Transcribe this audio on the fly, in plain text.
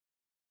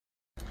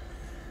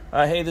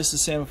Hey, this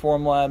is Sam at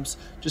Formlabs.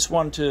 Just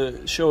wanted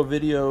to show a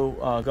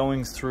video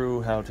going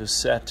through how to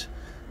set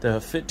the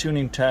fit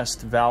tuning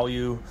test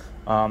value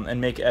and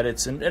make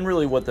edits, and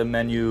really what the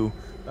menu,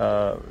 in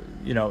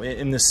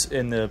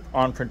the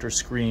on printer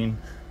screen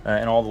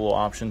and all the little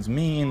options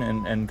mean,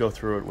 and go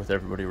through it with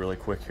everybody really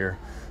quick here.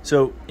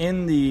 So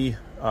in the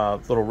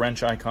little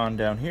wrench icon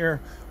down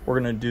here, we're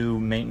going to do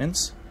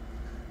maintenance,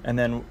 and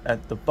then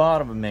at the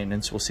bottom of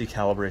maintenance, we'll see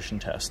calibration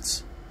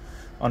tests.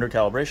 Under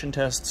calibration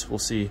tests, we'll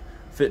see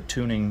fit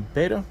tuning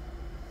beta.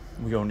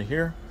 We go into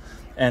here,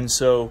 and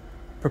so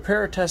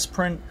prepare a test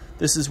print.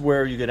 This is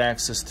where you get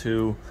access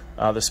to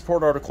the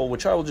support article,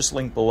 which I will just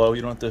link below.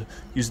 You don't have to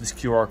use this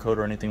QR code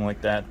or anything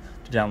like that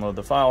to download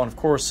the file, and of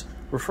course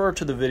refer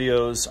to the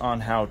videos on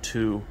how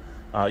to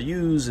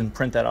use and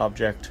print that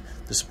object,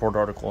 the support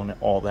article, and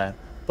all that.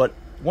 But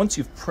once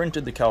you've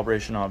printed the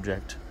calibration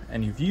object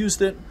and you've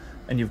used it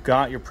and you've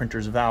got your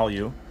printer's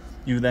value,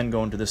 you then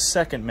go into the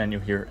second menu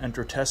here,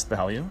 enter test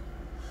value.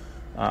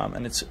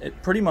 And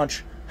it pretty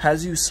much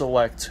has you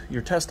select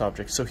your test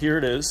object. So here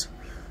it is,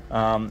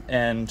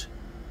 and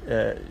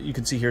you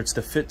can see here it's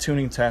the fit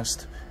tuning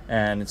test,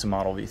 and it's a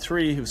Model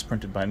V3. It was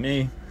printed by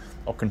me.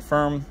 I'll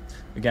confirm.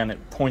 Again,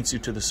 it points you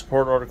to the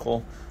support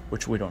article,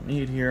 which we don't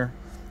need here,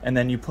 and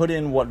then you put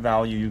in what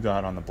value you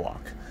got on the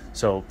block.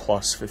 So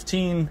plus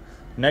 15,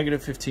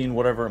 negative 15,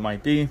 whatever it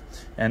might be,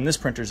 and this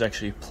printer is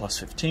actually plus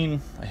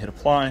 15. I hit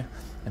apply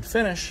and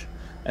finish.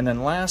 And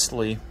then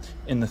lastly,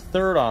 in the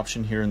third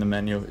option here in the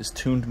menu is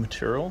tuned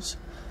materials.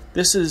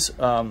 This is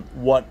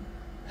what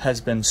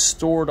has been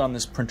stored on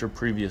this printer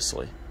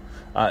previously.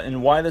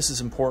 And why this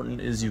is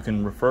important is you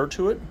can refer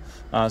to it.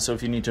 So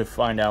if you need to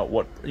find out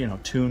what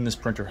tune this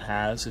printer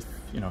has, if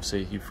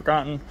say you've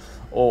forgotten,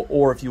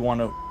 or if you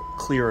want to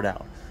clear it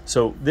out.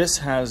 So this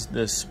has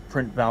this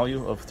print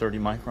value of 30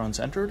 microns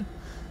entered.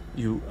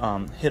 You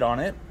hit on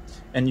it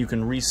and you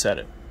can reset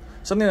it.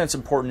 Something that's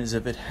important is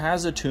if it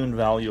has a tuned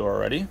value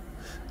already,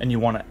 and you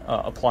want to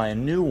apply a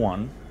new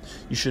one,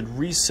 you should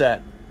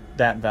reset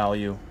that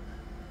value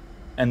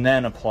and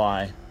then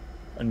apply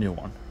a new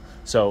one.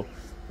 So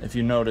if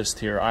you noticed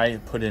here, I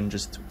put in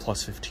just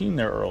plus 15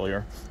 there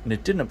earlier, and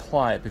it didn't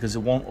apply it because it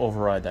won't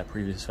override that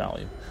previous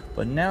value.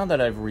 But now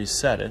that I've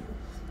reset it,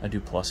 I do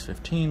plus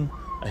 15,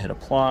 I hit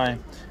apply,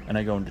 and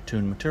I go into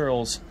tuned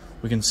materials.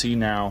 We can see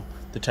now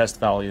the test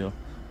value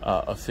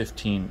of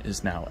 15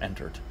 is now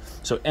entered.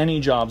 So any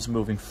jobs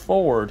moving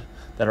forward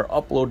that are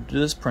uploaded to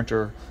this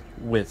printer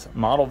with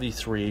Model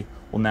V3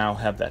 will now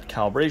have that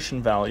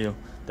calibration value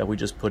that we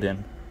just put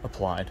in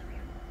applied.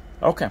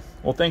 Okay,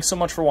 well, thanks so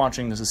much for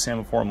watching. This is Sam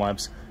at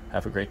Formlabs.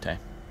 Have a great day.